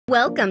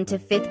Welcome to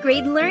 5th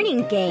grade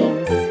learning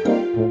games.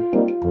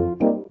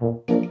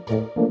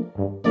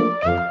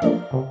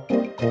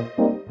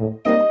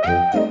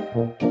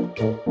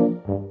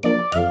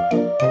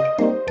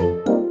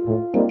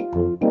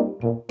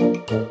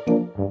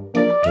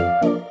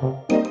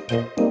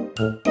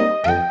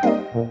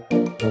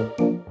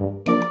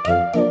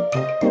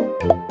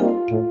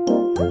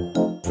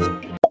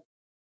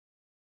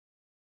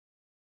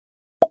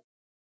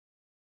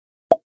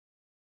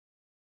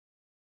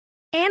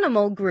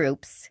 Animal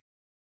groups.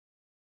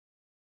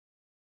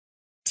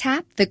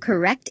 Tap the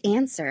correct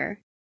answer.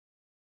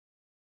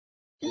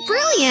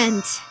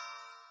 Brilliant!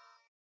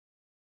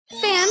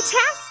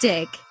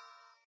 Fantastic!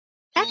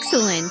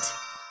 Excellent!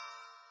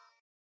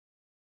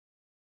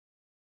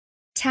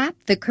 Tap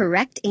the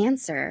correct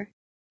answer.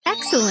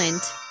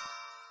 Excellent!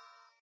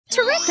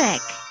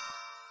 Terrific!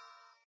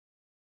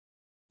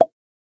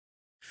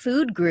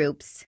 Food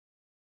groups.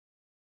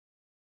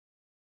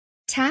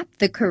 Tap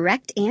the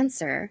correct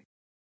answer.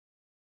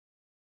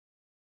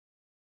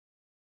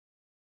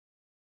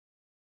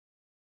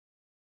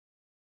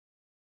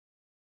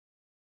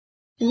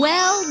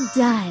 Well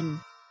done!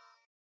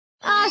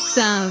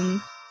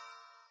 Awesome!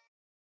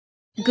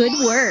 Good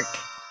work!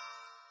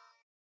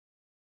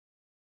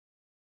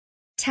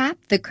 Tap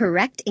the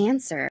correct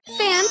answer.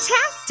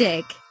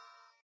 Fantastic!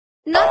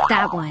 Not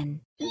that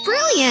one.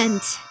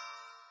 Brilliant!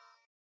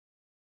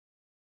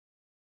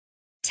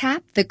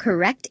 Tap the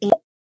correct answer.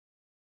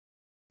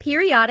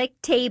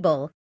 Periodic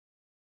table.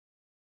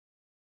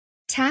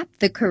 Tap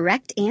the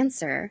correct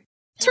answer.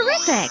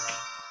 Terrific!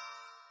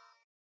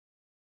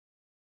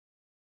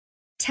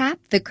 Tap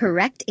the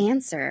correct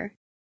answer.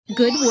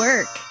 Good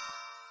work!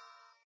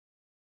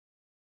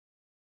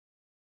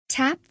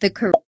 Tap the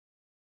correct.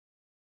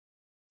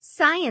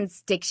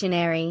 Science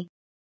dictionary.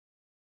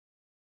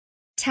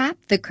 Tap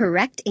the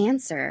correct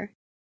answer.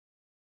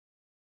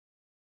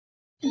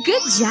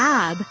 Good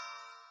job!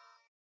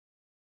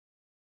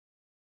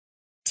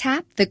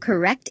 Tap the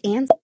correct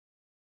answer.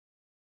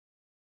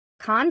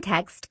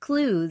 Context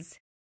clues.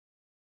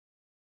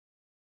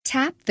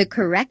 Tap the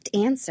correct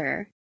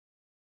answer.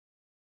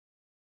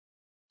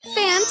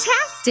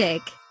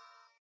 Fantastic!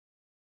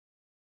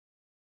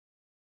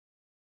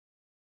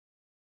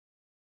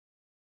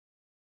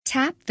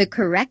 Tap the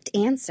correct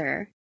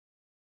answer.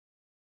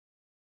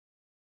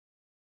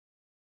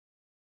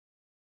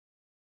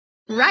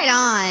 Right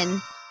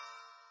on!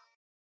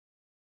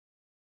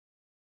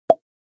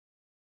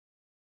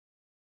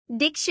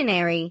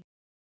 Dictionary.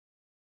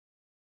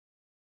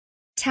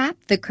 Tap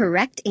the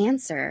correct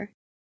answer.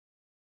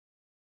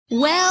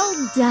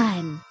 Well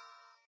done!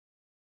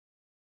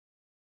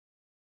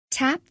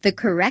 Tap the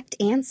correct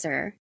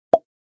answer.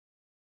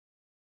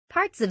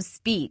 Parts of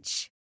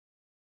speech.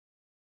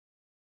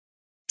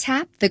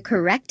 Tap the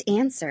correct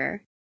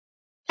answer.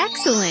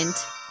 Excellent!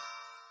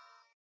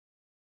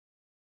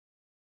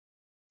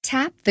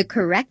 Tap the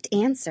correct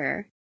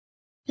answer.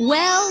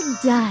 Well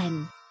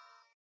done!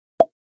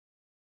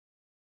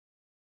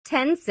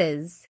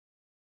 Tenses.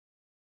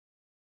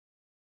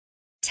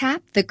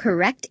 Tap the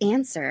correct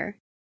answer.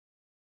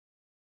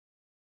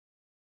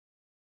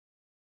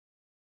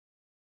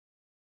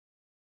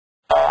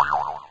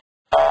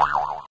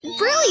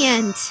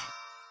 Brilliant!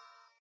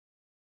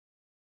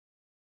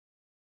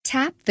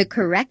 Tap the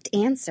correct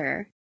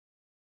answer.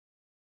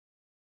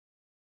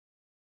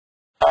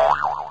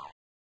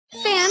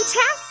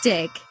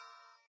 Fantastic!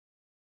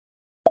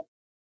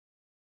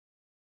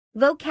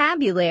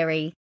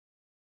 Vocabulary.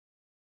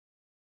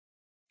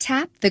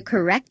 Tap the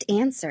correct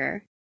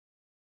answer.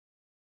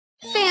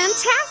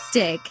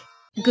 Fantastic!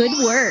 Good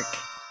work!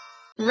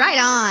 Right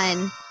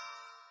on!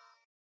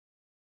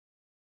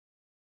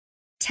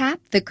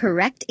 Tap the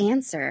correct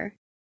answer.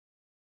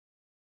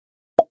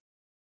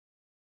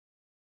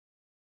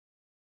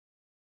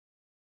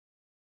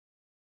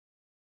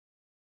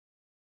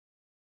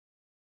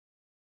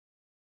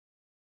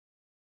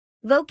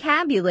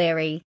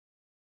 Vocabulary.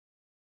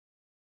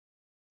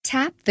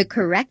 Tap the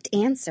correct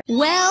answer.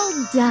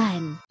 Well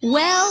done!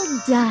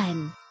 Well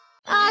done!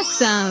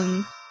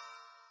 Awesome!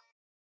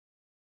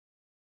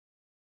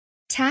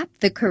 Tap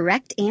the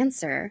correct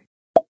answer.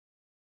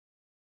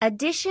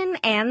 Addition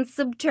and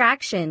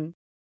subtraction.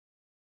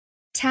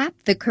 Tap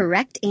the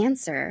correct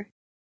answer.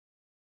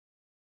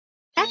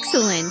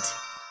 Excellent!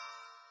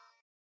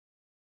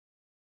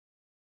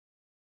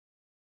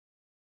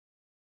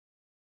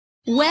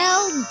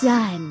 Well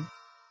done!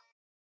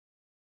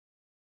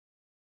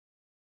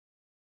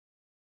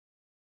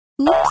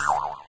 Oops!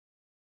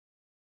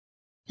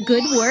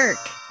 Good work!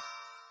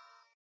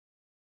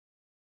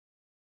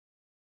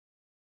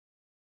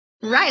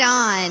 Right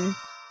on!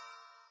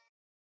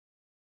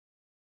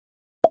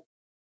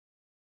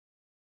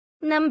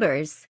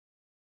 Numbers.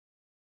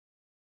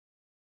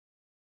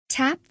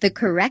 Tap the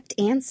correct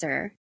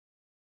answer.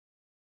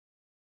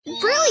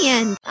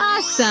 Brilliant!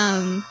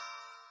 Awesome!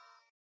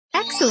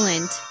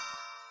 Excellent!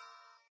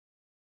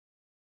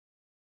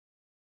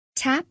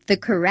 Tap the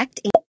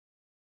correct answer.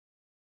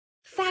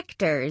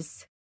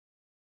 Factors.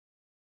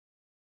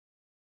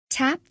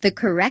 Tap the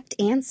correct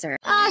answer.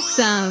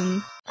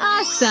 Awesome!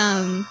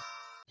 Awesome!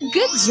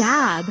 Good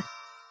job!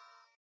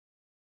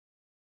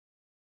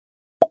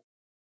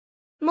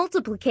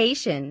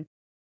 Multiplication.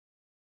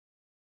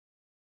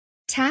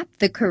 Tap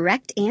the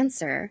correct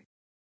answer.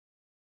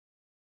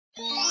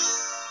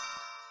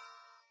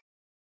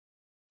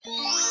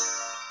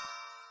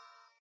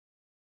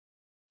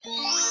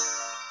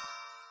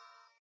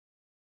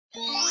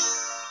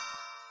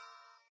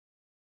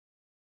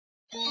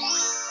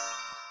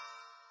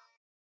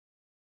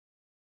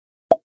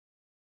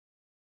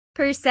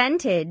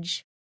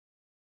 Percentage.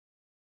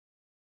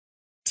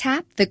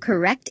 Tap the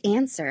correct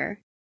answer.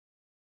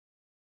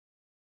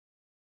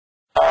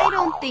 I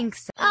don't think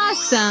so.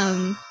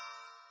 Awesome!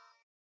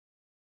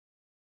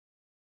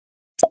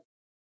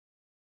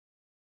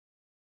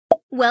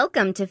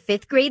 Welcome to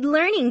 5th grade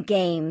learning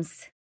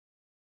games.